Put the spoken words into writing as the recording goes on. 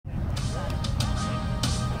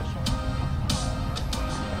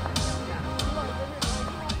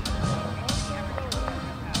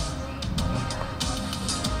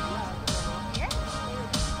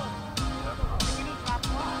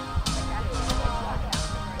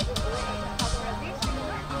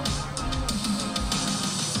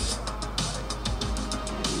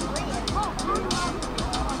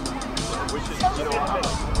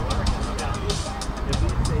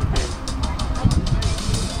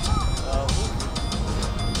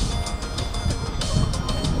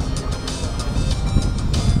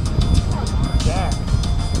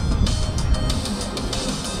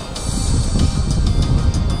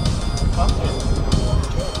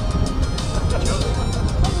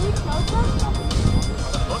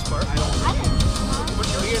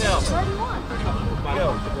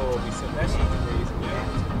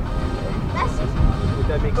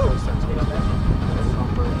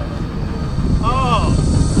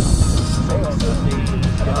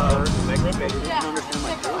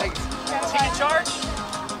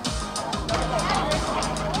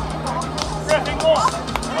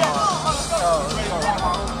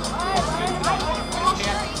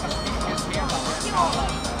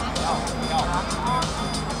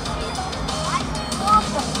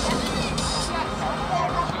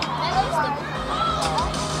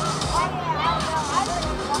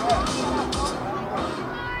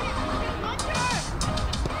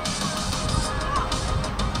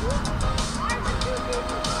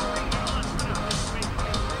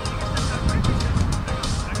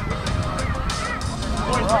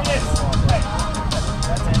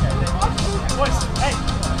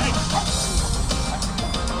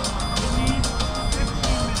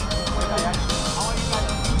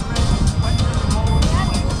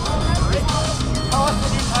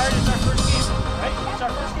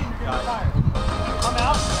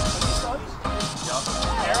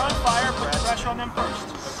pressure on them first.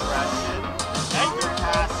 Aggressive. Anchor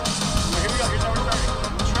pass. Here we go. Here's how we're starting.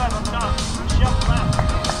 Trev up top. Jump left.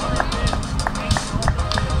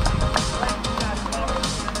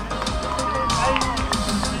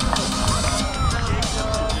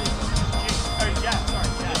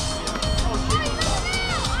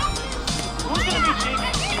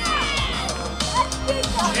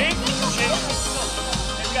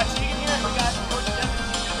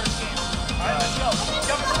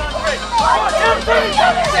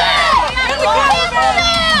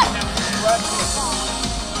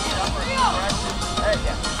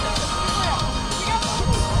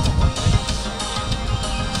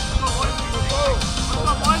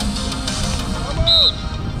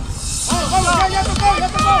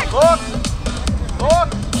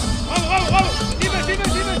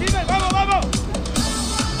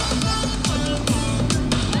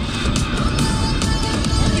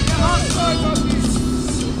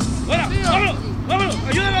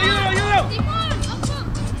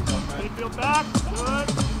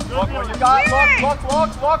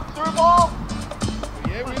 Look, through ball.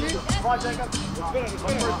 Yeah, really? Come on, Jacob.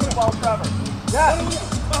 Through ball, Trevor. Yeah.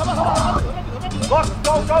 Look,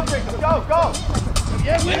 go, Jacob. Go.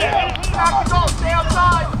 Yeah, really? Back the goal. Stay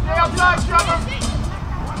outside, Trevor.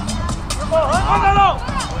 Through ball. Mándalo.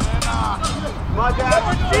 Come on, Dad.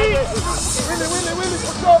 Willy,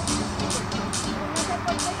 push up.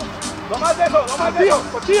 No más de eso.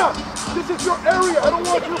 Mattia, this is your area. I don't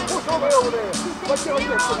want you to push over there.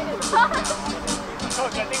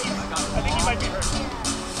 Coach, I think he might be hurt.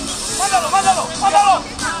 Mándalo.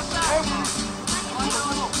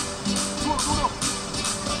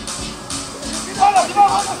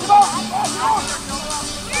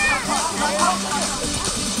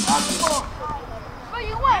 Where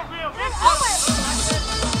you went?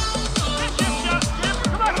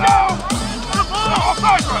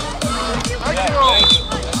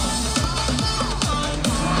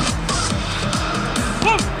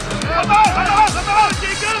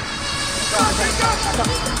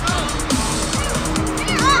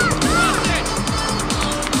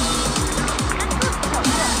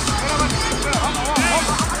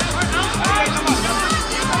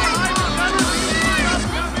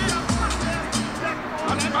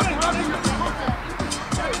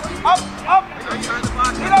 Up!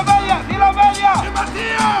 Dila media!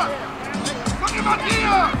 Mattia!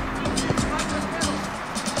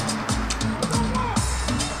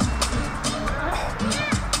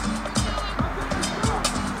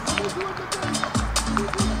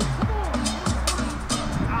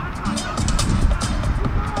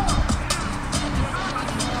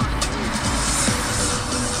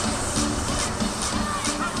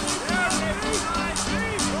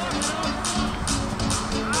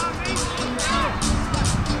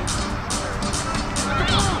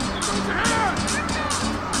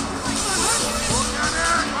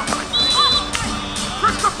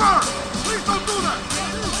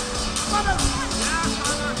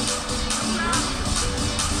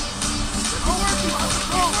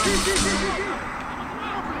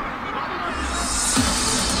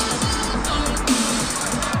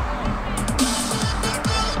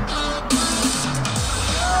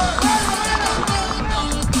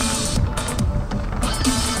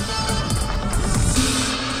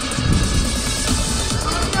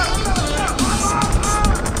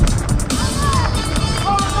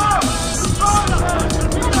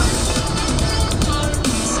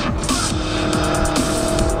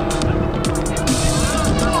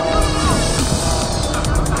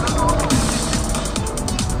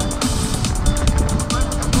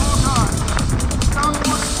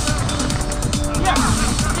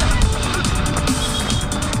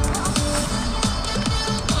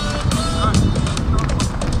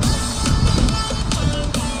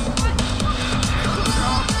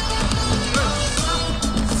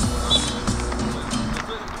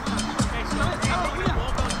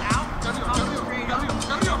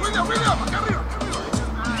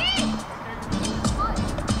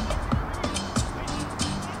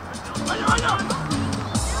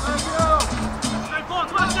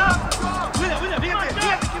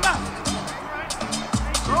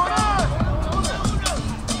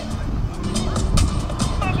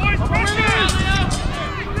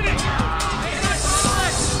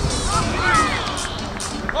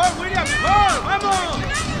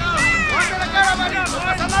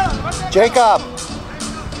 Jacob!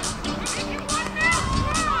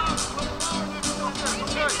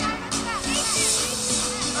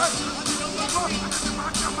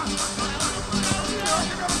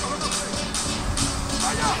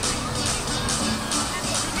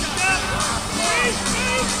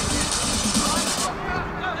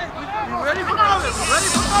 Ready for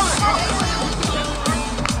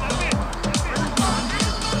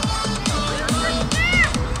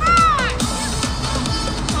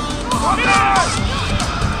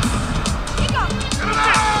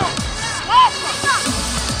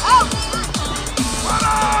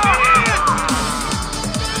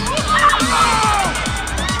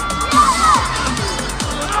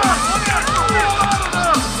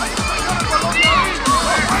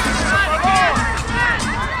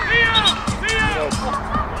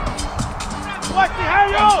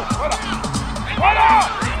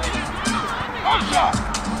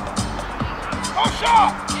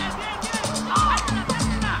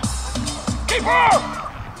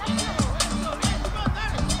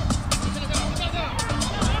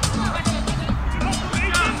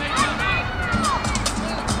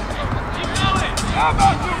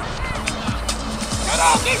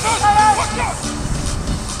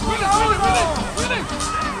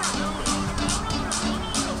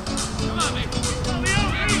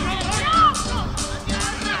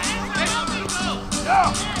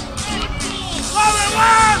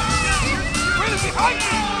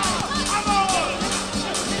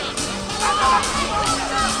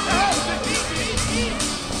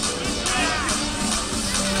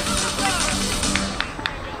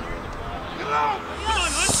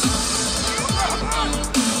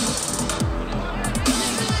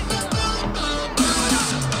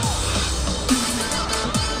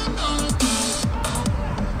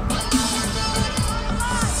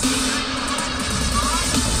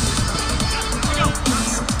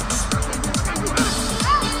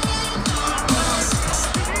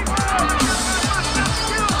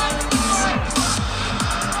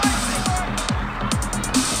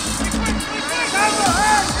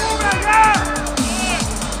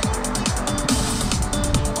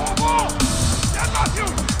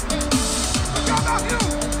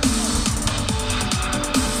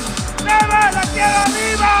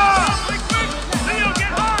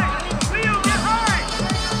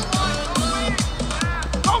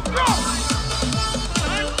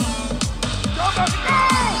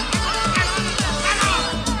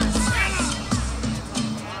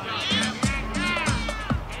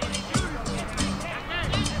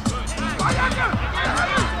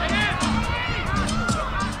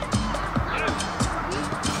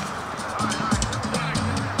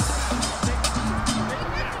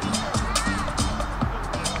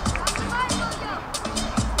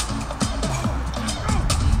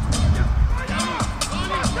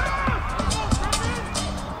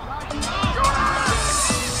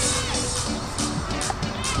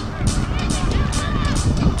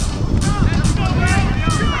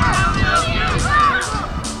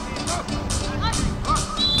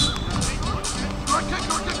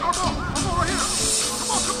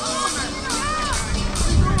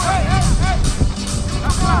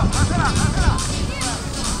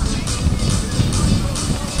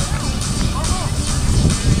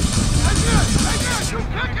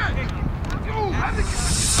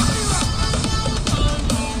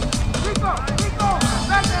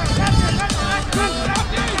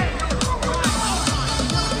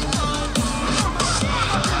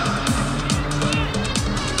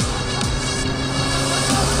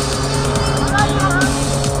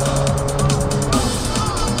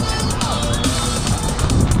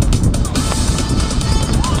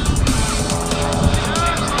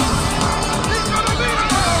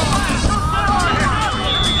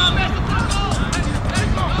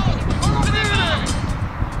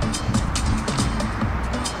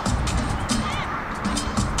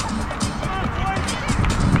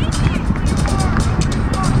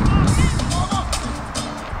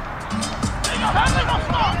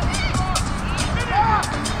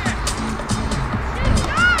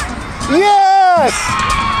Yes!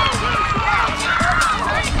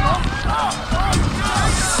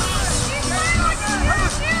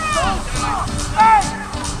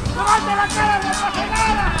 ¡Levante la cara, no pasa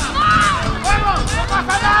nada! ¡Vamos, no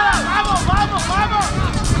pasa nada! ¡Vamos, vamos, vamos!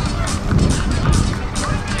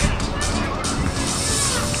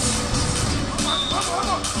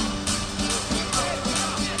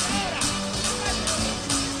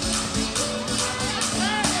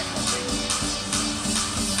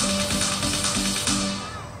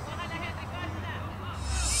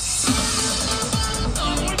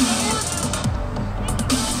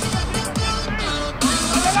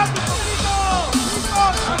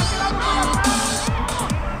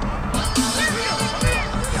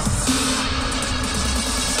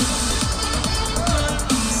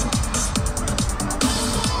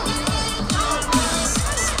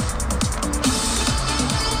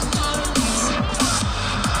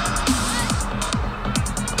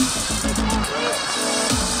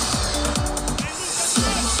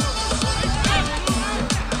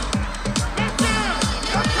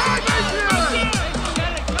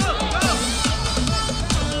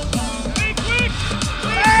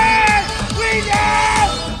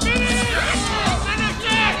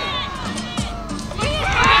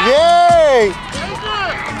 Yay!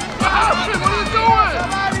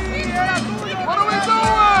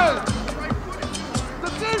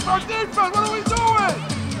 Our defense, what are we doing?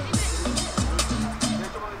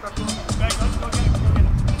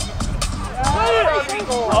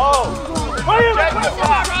 Oh! What are you doing?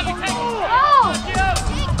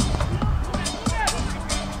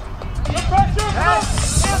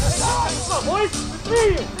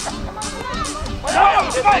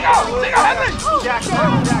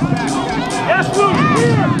 Yes,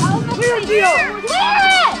 Luke! Clear, Gio!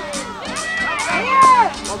 Clear!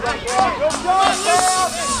 Good job, Sam!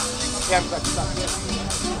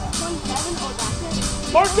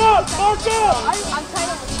 Mark up! Mark up! I'm kind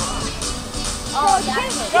of... Oh,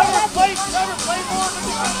 Trevor, play more than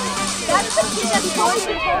the that's the kid that's going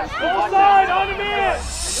to full side, on the man!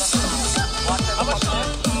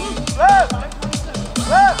 Left!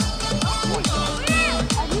 Left!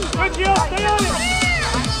 Good, Gio, stay on it!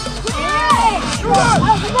 I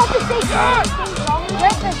was about to say good!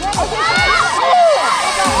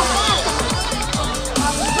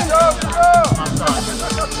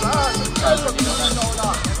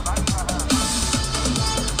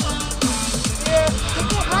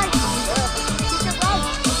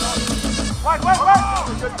 Right.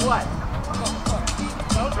 Good play.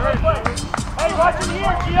 Hey, watch it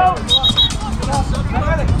here, Gio.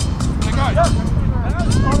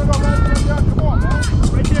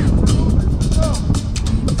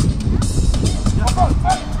 Come on.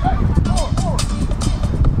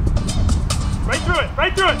 Right here.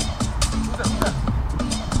 Right through it.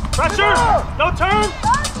 Pressure. No turn.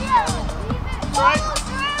 Right.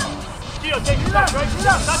 Gio, take your shot, right?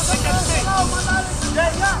 Not take that thing.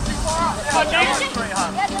 Come on, Jake.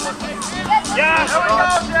 Yeah. There we go,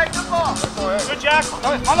 Jake. Good ball. Good, Jack.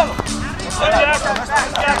 Good, Jack.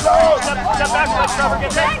 Step back, let's Trevor.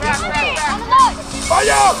 Get back.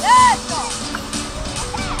 Fire!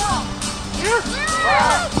 Here.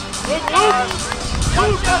 Good move.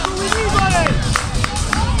 That's what we need, buddy.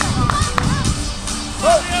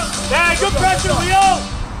 Yeah, good pressure, Leo.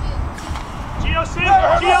 Gio, sing.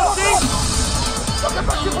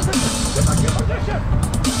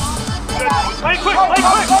 Play quick.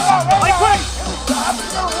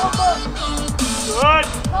 Good.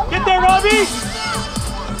 Get there, Robbie.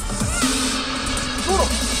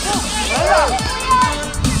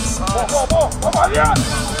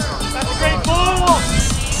 That's a great ball.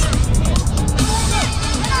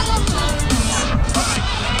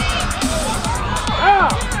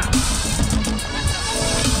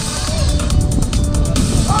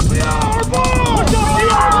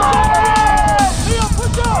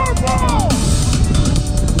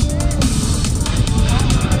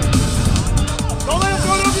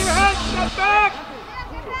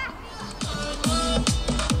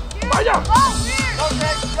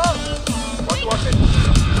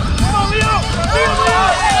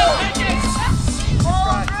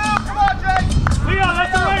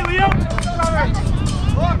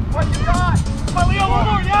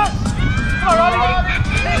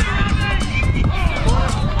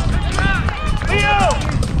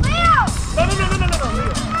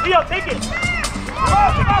 Take it! Come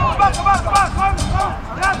on!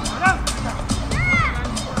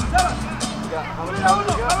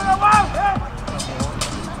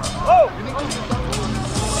 Oh!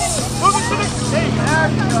 Move it to the... Hey, there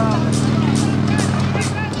you go!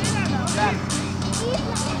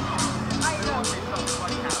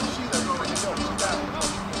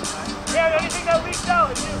 Yeah, anything that leaks out,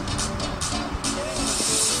 it's you.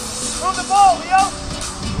 Move the ball, Leo!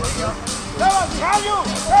 There you go. Can you?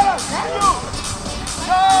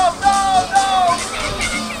 No!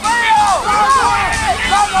 Leo!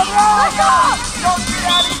 Don't do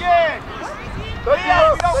that again! Leo!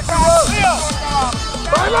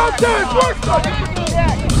 Right out there! Work on it!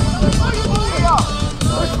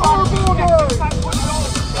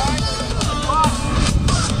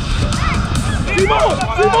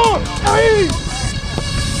 Simón! ¡Ahí!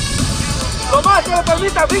 Tomás, que le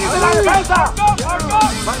permita, fíjese la defensa.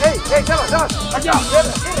 Ey, Seba. Allá.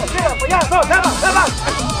 Tira, pues ya, no, Seba.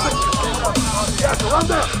 Ya,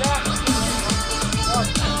 ¿dónde?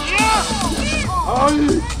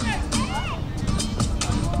 ¡Ay!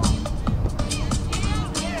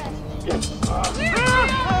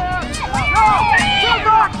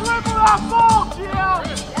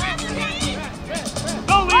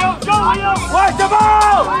 Go, Leo! Watch the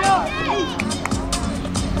ball!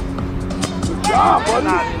 Good job,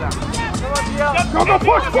 buddy! Come on,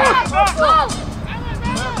 push!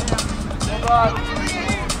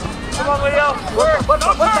 Come on, Leo! What's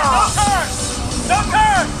up? No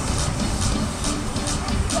turn!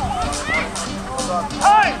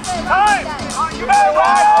 Time! You better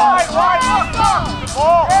wide! Good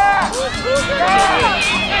ball! Yeah!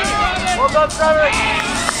 Well done, Trevor!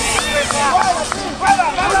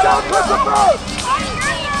 Press the ball!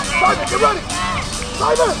 Simon, get ready!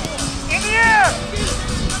 Simon! In the air!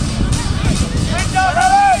 Great job,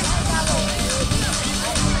 Robbie!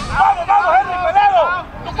 Vamos, Henry, cuidado!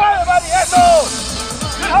 ¡Tú puedes, buddy! ¡Eso!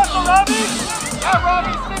 Good hustle, Robbie! Yeah,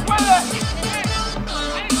 Robbie, stick with it!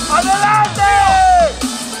 ¡Adelante!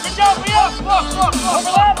 Good job, Leo! Look!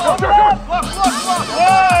 Overlap! Good!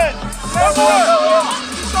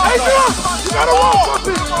 Adrian! You gotta run,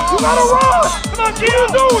 puppy! You gotta run! Come on, Gio!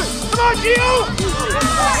 Do it! Come on, Gio!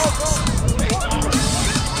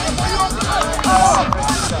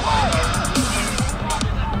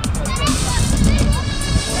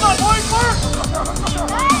 Come on, boys, work!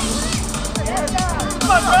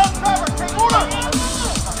 Come on, Trev! Take order!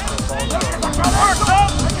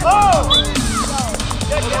 Oh!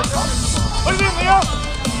 Put it in, Leo!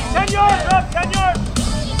 10 yards, Trev! 10 yards!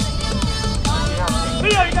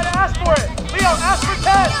 Leo, you gotta ask for it! Leo, ask for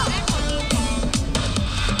 10!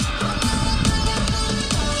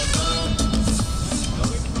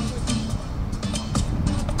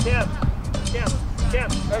 Cam.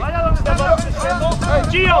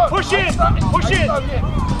 Gio, push in! Push in! Come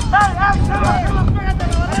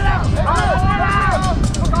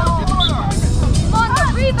on, the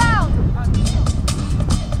rebound.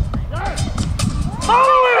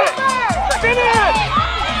 Follow it! Finish!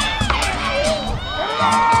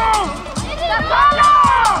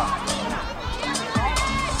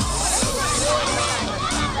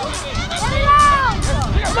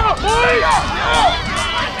 Come on, boys!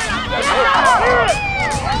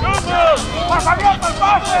 Good move!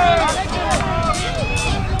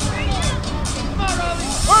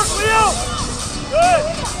 Work, Leo! Good!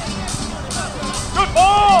 Good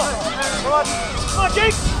ball! Come on,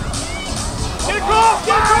 Jake! Get across!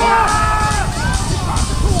 Get across!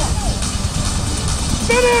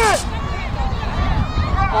 Finish!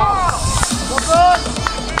 Go good!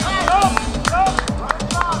 Go!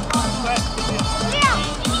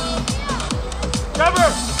 Trevor!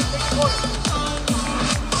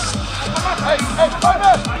 Hey,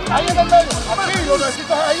 Spider! Ahí en el medio. Aquí, lo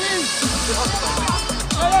necesitas ahí.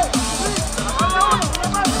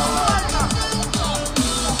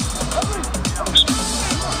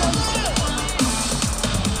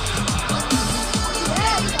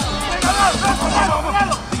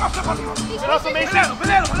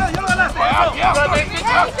 Peleo, ya lo ganaste.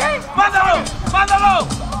 Mándalo.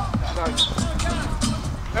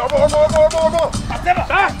 Vamos.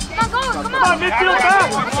 Back. Come on, midfield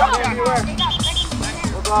back.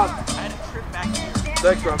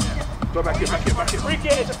 Thanks, bro. Go back here. Free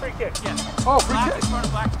kick, it's a free kick. Oh, free kick.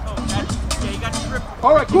 Yeah, you got tripped.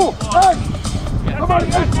 All right, cool. Hey, somebody,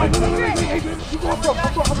 hey, wait. You go up front.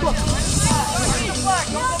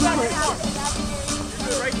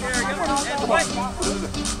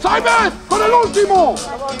 Simon, con el último.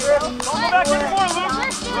 Don't go back anymore, Luke.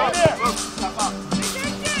 Right there.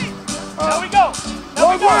 Now we go.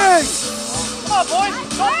 Good wing. Come on, boys.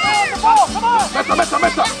 Don't throw the ball. Come on.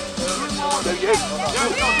 Meta. There he is.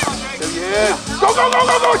 Go.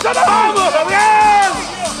 ¡Vamos, Adrián!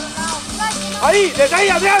 Ahí, desde ahí,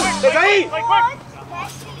 Adrián, desde ahí.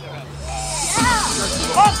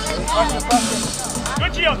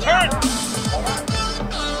 Good, Gio, turn.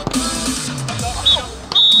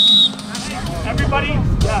 Everybody,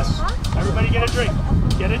 yes. Everybody get a drink.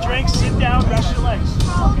 Get a drink, sit down, rest your legs.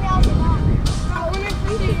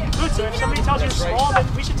 Good, so if somebody tells you you're small, then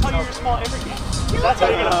we should tell you you're small every game. If that's how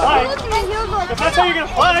you're going to play. If that's how you're going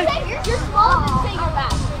to play. You're small, then say you're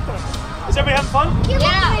back. Is everybody having fun?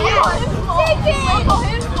 Yeah.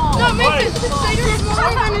 No, make it. Say you're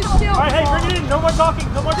smaller than his tail. All right, hey, bring it in. No more talking.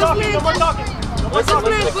 No more talking.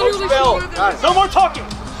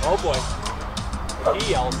 Oh boy.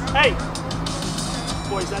 He yells. Hey,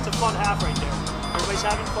 boys, that's a fun half right there. Everybody's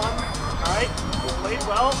having fun. All right, we played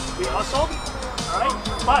well. We hustled. All right,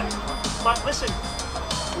 but listen,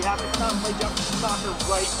 we have to play Jefferson soccer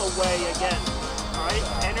right away again. All right,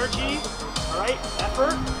 energy. All right,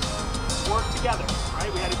 effort. Work together. All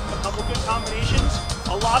right, we had a couple good combinations.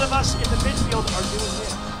 A lot of us in the midfield are doing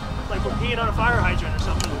this, like we're peeing on a fire hydrant or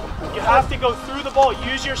something. You have to go through the ball.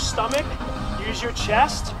 Use your stomach, use your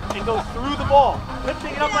chest, and go through the ball.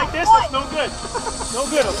 Lifting it up like this, that's no good. No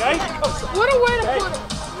good, okay? What a way to put it.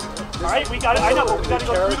 All right, we got it. I know, but we got to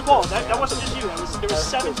go through the ball. That wasn't just you. There was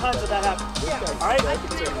 7 times that happened. All right?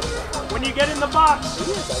 When you get in the box,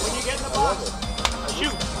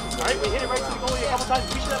 shoot. All right, we hit it right to the goalie a couple times.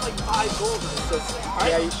 We should have like 5 goals. All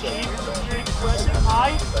right, keep aggressive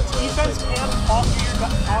high. Defense and off your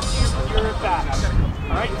backs.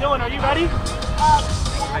 All right, Dylan, are you ready?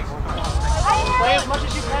 Play as much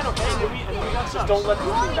as you can, okay? And we got some. Don't let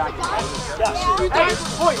moving back. Yes. Hey,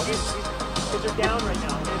 boys, because they're down right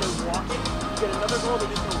now. Okay, they're walking. You get another goal, they're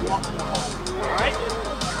just gonna walk in the hall. All right?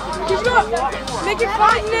 Keep it up. Make it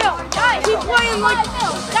 5-0. Guys, keep playing like.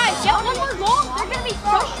 Guys, get one more goal. They're gonna be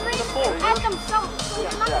frustrated at themselves.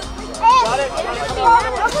 Got it?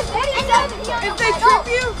 If they trip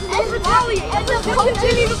you, don't retaliate. Just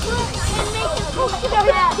continue to play. Hey!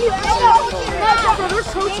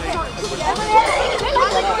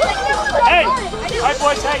 All right,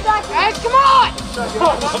 boys, hey! Hey, come on!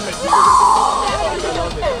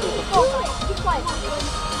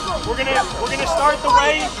 We're gonna start the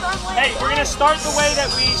way. Hey, we're gonna start the way that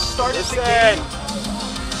we started the game.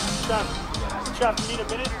 Chef, you need a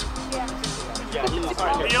minute? Yeah. All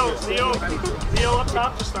right, Leo up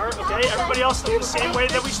top to start. Okay, everybody else the same way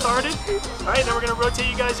that we started. All right, then we're gonna rotate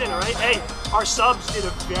you guys in. All right. Hey, our subs did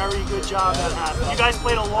a very good job that half. You guys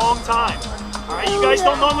played a long time. All right, you guys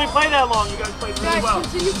don't normally play that long. You guys played really well.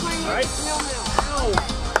 Continue playing. All right.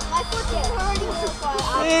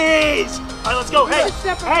 Please. All right, let's go. Hey,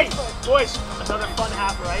 boys, another fun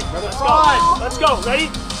half, all right? Let's go. Ready?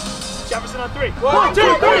 Jefferson on 3. 1, 2,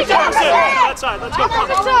 3, Jefferson! That side, let's go.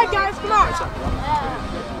 That side, guys, come on.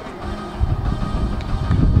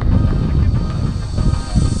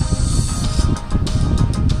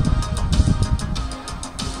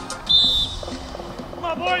 Come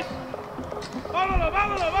on, boys. Vámonos.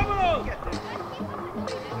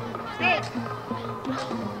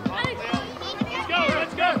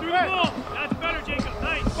 Let's go. Through the ball. That's better, Jacob.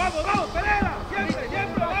 Nice. Vamos, Pereira.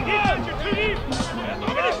 Siempre, vamos.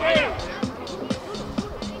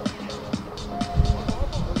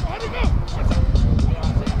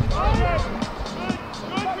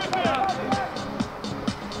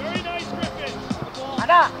 Very nice, Griffin.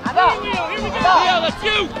 Anda. Leo, here we go. Leo, that's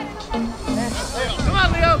you. Come on,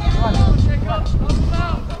 Leo.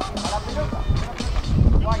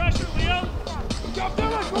 Good pressure, Leo. Jump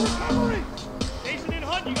down, go recovery. Jason and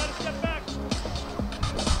Hunt, you got to step back.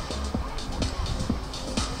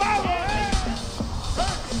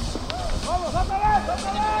 Vamos, otra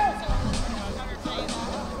vez.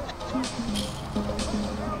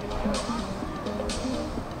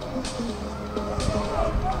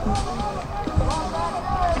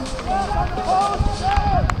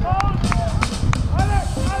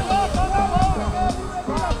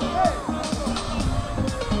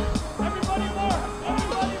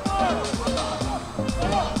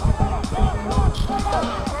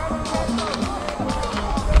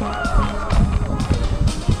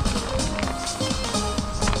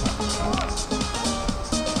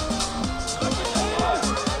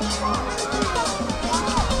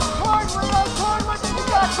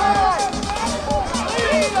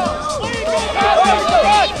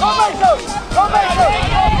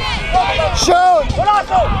 Shoot!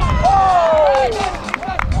 Golazo! Oh!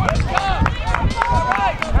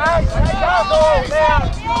 Nice tackle, man!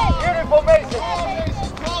 Beautiful, Mason!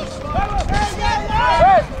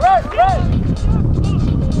 Press!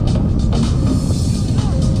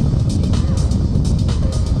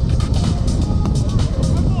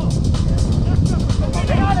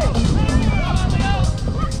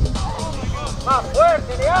 Más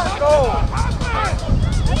fuerte, Leandro!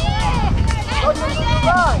 Don't you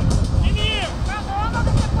line! In the air.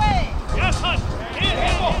 Yes, Hunt. Hit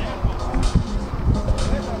him.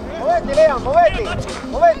 Movete, Leon, movete.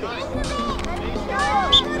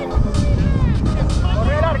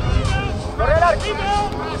 Corre el arco.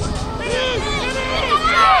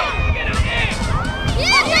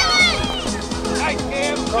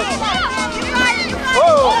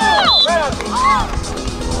 Oh, espérate.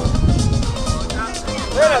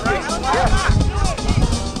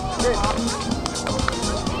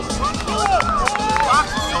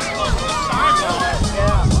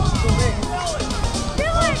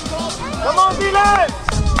 Come on, Dylan!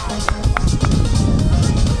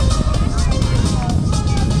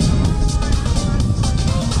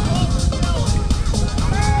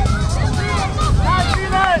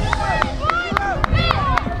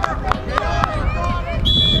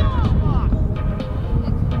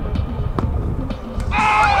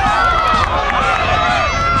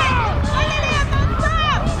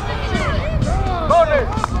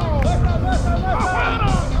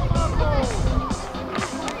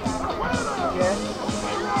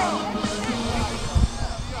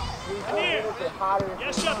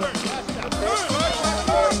 Yes, Shepard.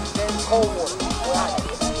 Then cold water.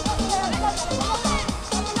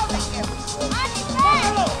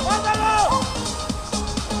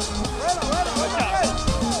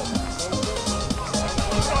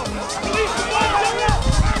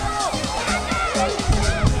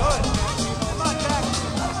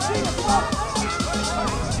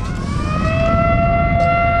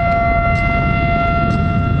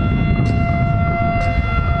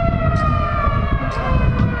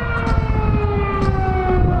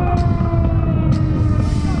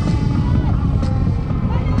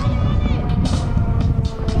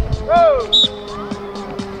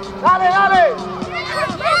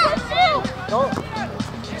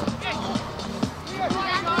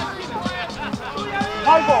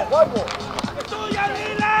 vamos.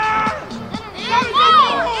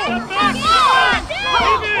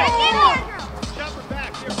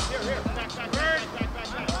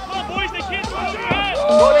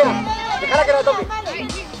 Déjala que la toque.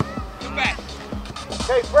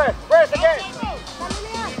 Okay, press again.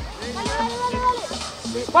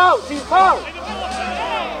 Sin foul.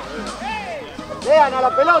 Lean a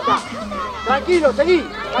la pelota. Tranquilo, seguí.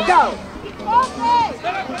 Callado.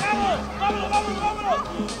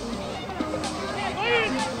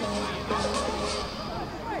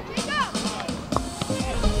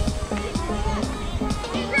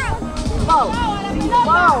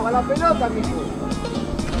 Wow, a la pelota, mijo.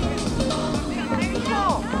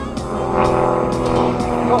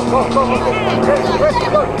 Go.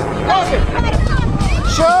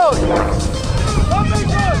 Shoot.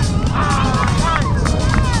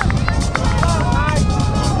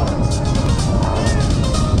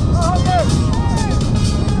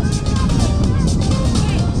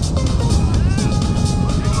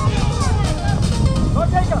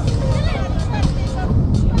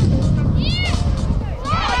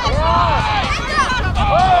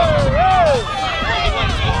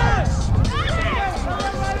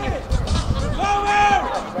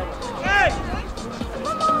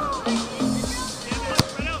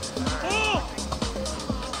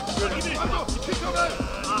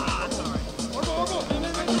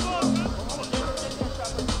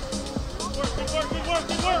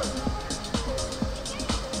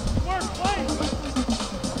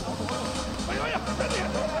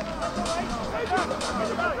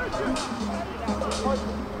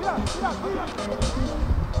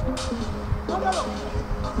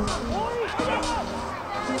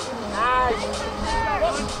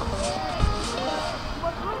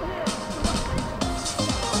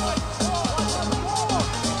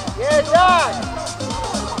 Get done!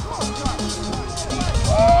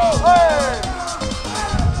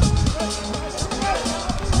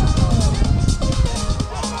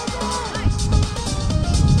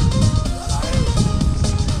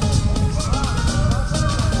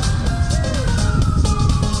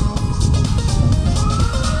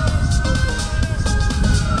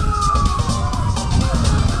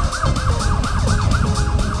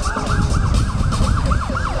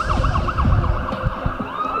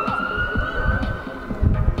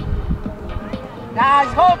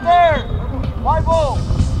 Nice, Hunter! White ball!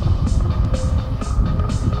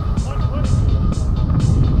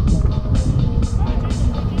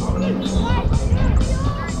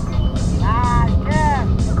 Nice, yeah!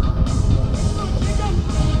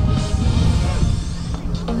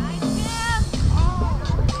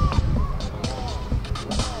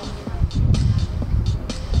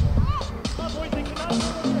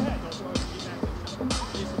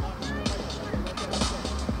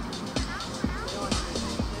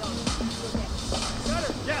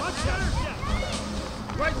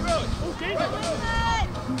 Right through it. Oh, danger.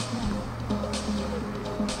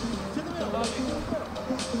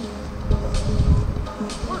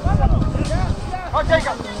 Oh,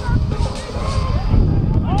 Jacob.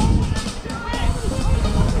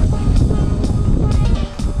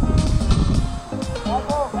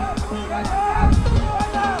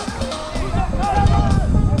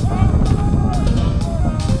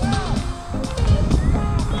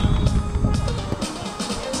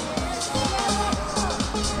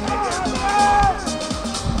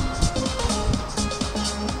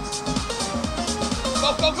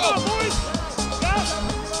 Go, boys!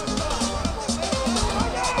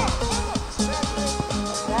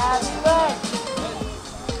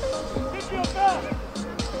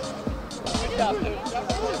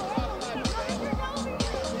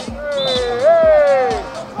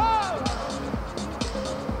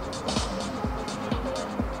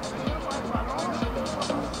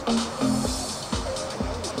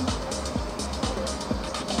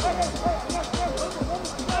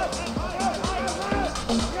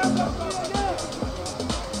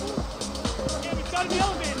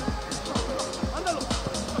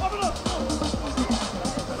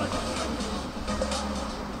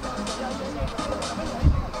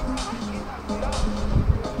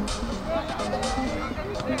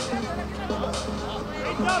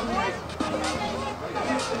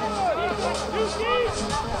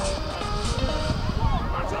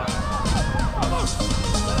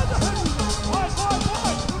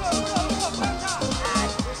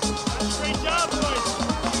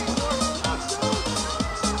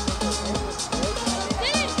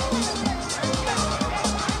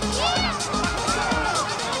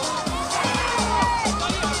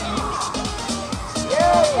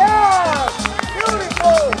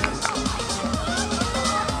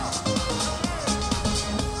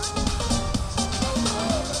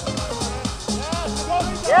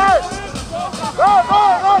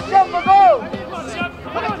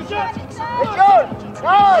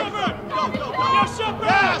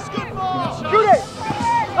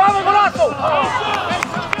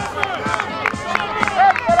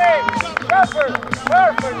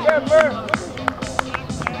 Trevor.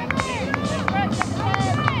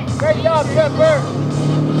 Great job, Trevor.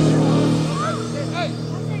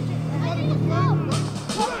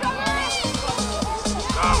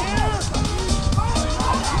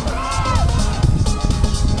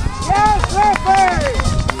 Yes, Trevor.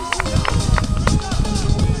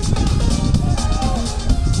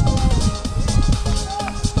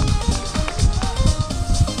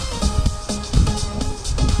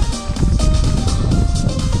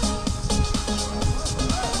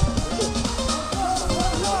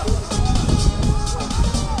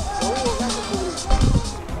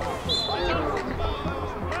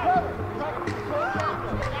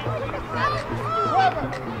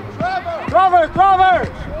 Trevor!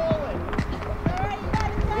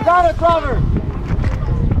 You got it, Trevor!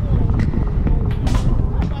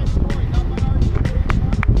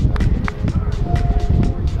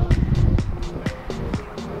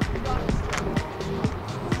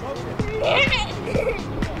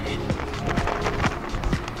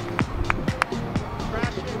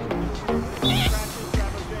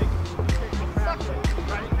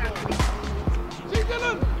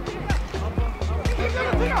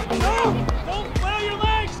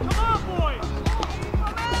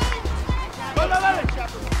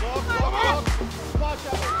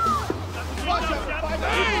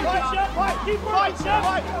 Keep right, Chef!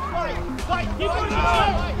 Fight! Keep going,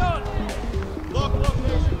 Chef! Look,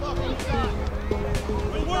 Mason, look, inside.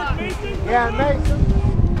 Good work, Mason! Yeah, Mason!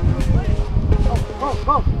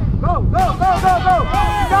 Go! You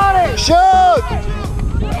got it! Shoot!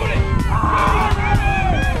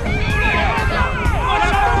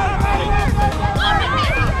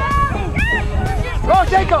 Go,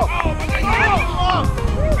 Jacob!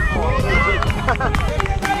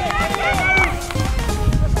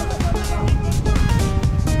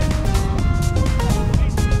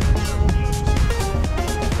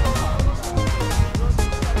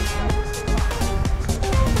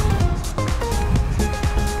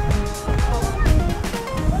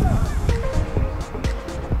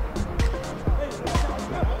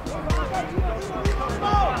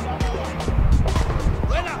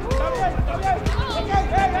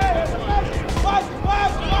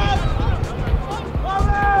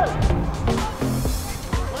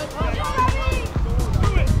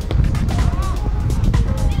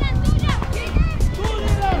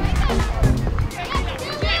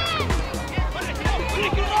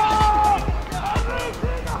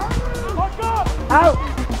 Out!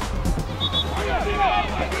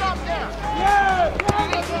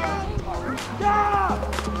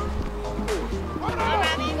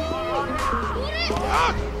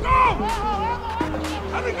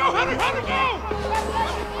 Henry, go!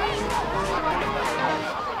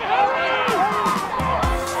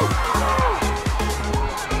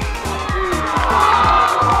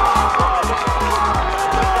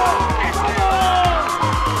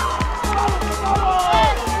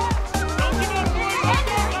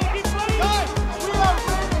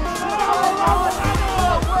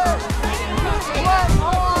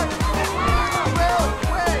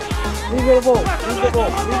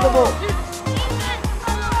 Leave the ball.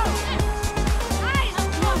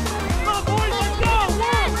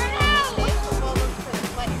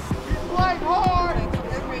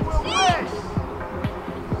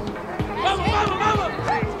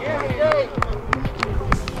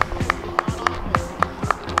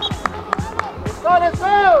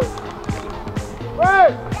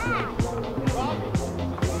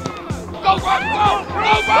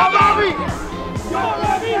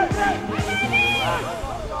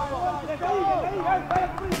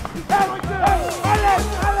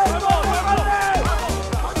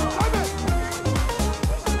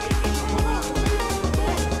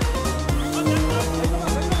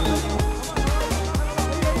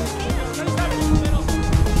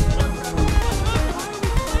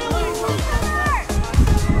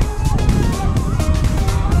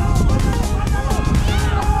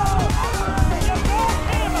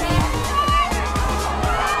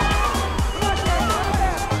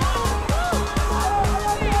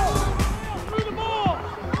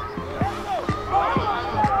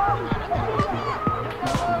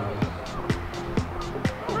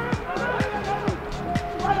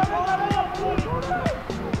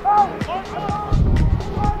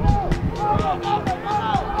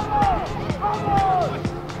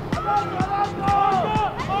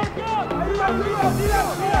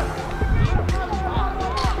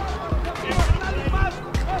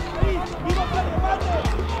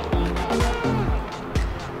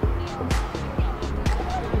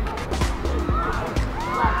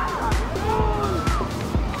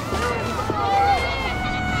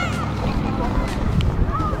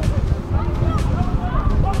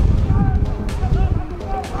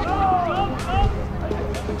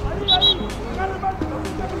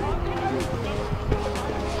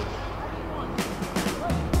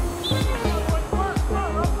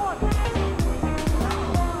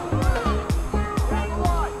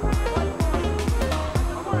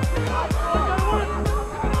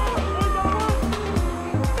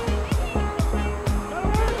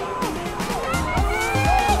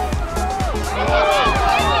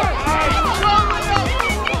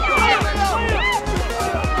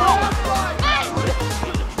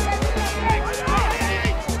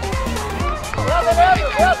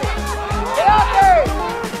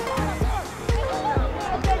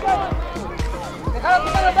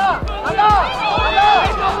 ¡A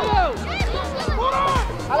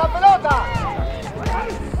la pelota!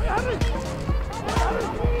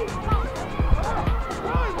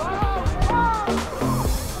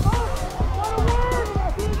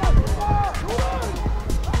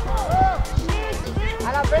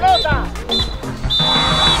 ¡A la pelota!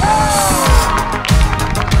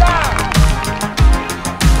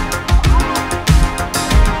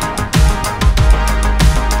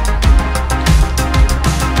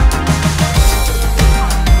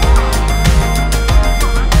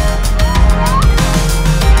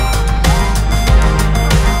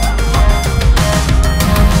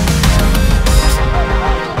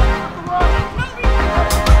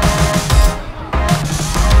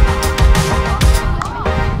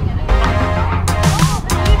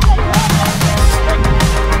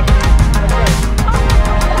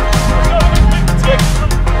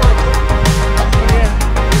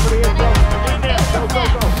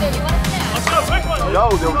 No,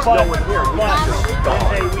 there was no one here. We had to just go.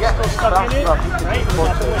 Hey, we still stuck in it, right? We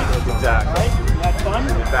got the win. Exactly. Right? We had fun.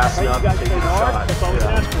 Fast Right? enough You guys to take played a hard. shot. That's all we can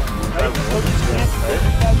ask for. Right? Coaches can't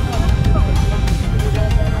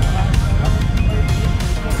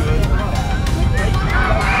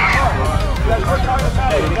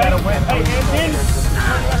Hey, we gotta win. Hey, hands in.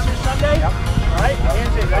 Rest of Sunday. All right,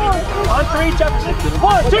 hands in. Ready? On three, Jefferson.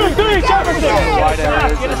 1, 2, 3, Jefferson. Get a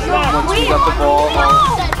snap. Get a snap. Once we got the ball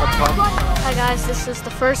Hi guys, this is the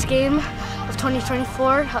first game of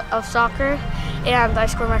 2024 of soccer, and I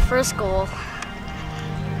scored my first goal.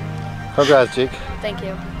 Congrats, Jake. Thank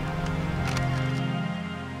you.